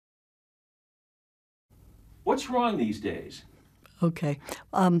What's wrong these days? Okay.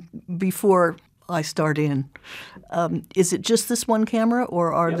 Before I start in, is it just this one camera,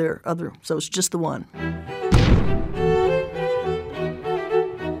 or are there other? So it's just the one.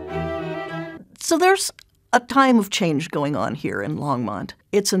 So there's a time of change going on here in Longmont.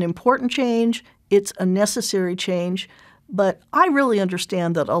 It's an important change. It's a necessary change. But I really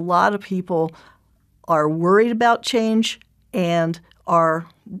understand that a lot of people are worried about change and are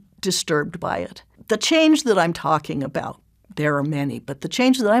disturbed by it. The change that I'm talking about, there are many, but the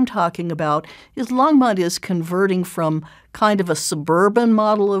change that I'm talking about is Longmont is converting from kind of a suburban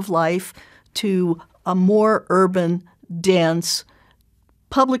model of life to a more urban, dense,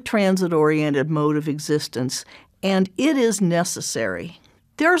 public transit-oriented mode of existence, and it is necessary.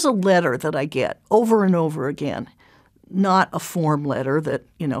 There's a letter that I get over and over again, not a form letter that,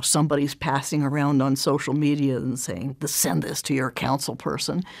 somebody's passing around on social media and saying, send this to your council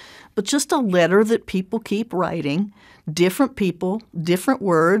person, but just a letter that people keep writing, different people, different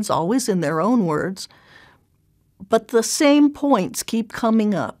words, always in their own words, but the same points keep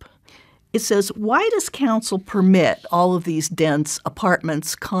coming up. It says, why does council permit all of these dense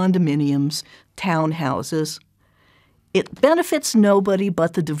apartments, condominiums, townhouses? It benefits nobody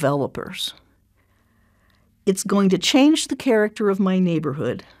but the developers. It's going to change the character of my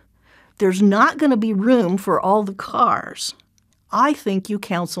neighborhood. There's not going to be room for all the cars. I think you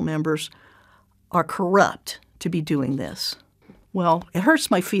council members are corrupt to be doing this. Well, it hurts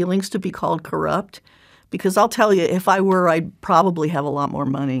my feelings to be called corrupt, because I'll tell you, if I were, I'd probably have a lot more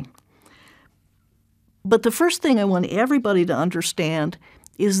money. But the first thing I want everybody to understand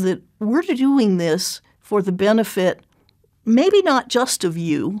is that we're doing this for the benefit, maybe not just of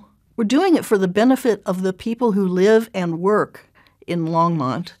you. We're doing it for the benefit of the people who live and work in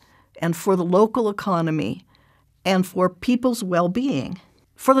Longmont, and for the local economy, and for people's well-being.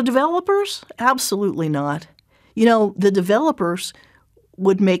 For the developers, absolutely not. The developers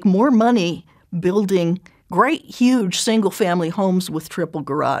would make more money building great, huge single-family homes with triple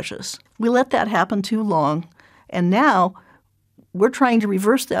garages. We let that happen too long, and now we're trying to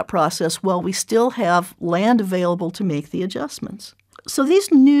reverse that process while we still have land available to make the adjustments. So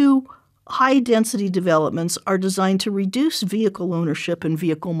these new high-density developments are designed to reduce vehicle ownership and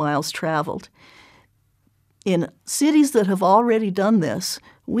vehicle miles traveled. In cities that have already done this,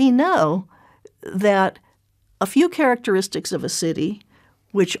 we know that a few characteristics of a city,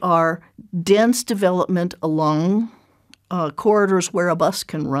 which are dense development along corridors where a bus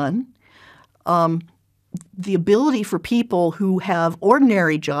can run, the ability for people who have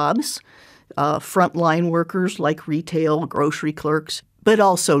ordinary jobs, frontline workers like retail, grocery clerks, but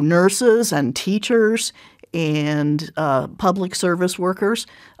also nurses and teachers and public service workers,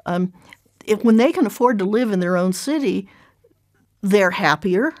 when they can afford to live in their own city, they're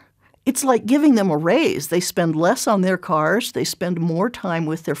happier. It's like giving them a raise. They spend less on their cars. They spend more time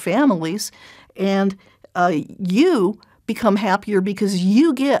with their families. And you become happier because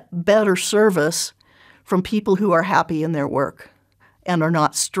you get better service from people who are happy in their work and are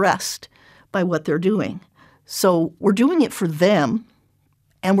not stressed by what they're doing. So we're doing it for them,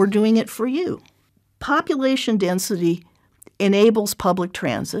 and we're doing it for you. Population density enables public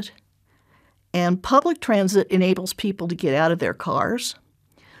transit, and public transit enables people to get out of their cars.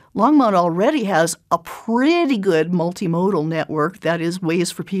 Longmont already has a pretty good multimodal network, that is,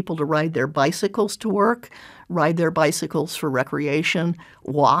 ways for people to ride their bicycles to work, ride their bicycles for recreation,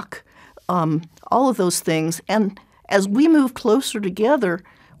 walk, all of those things. And as we move closer together,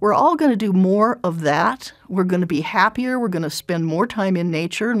 we're all going to do more of that. We're going to be happier, we're going to spend more time in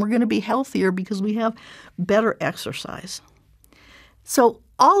nature, and we're going to be healthier because we have better exercise. So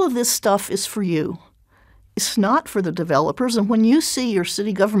all of this stuff is for you. It's not for the developers. And when you see your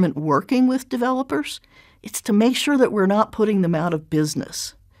city government working with developers, it's to make sure that we're not putting them out of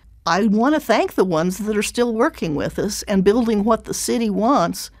business. I want to thank the ones that are still working with us and building what the city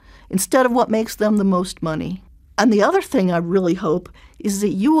wants instead of what makes them the most money. And the other thing I really hope is that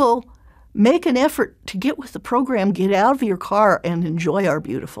you will make an effort to get with the program, get out of your car, and enjoy our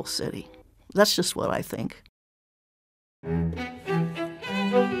beautiful city. That's just what I think.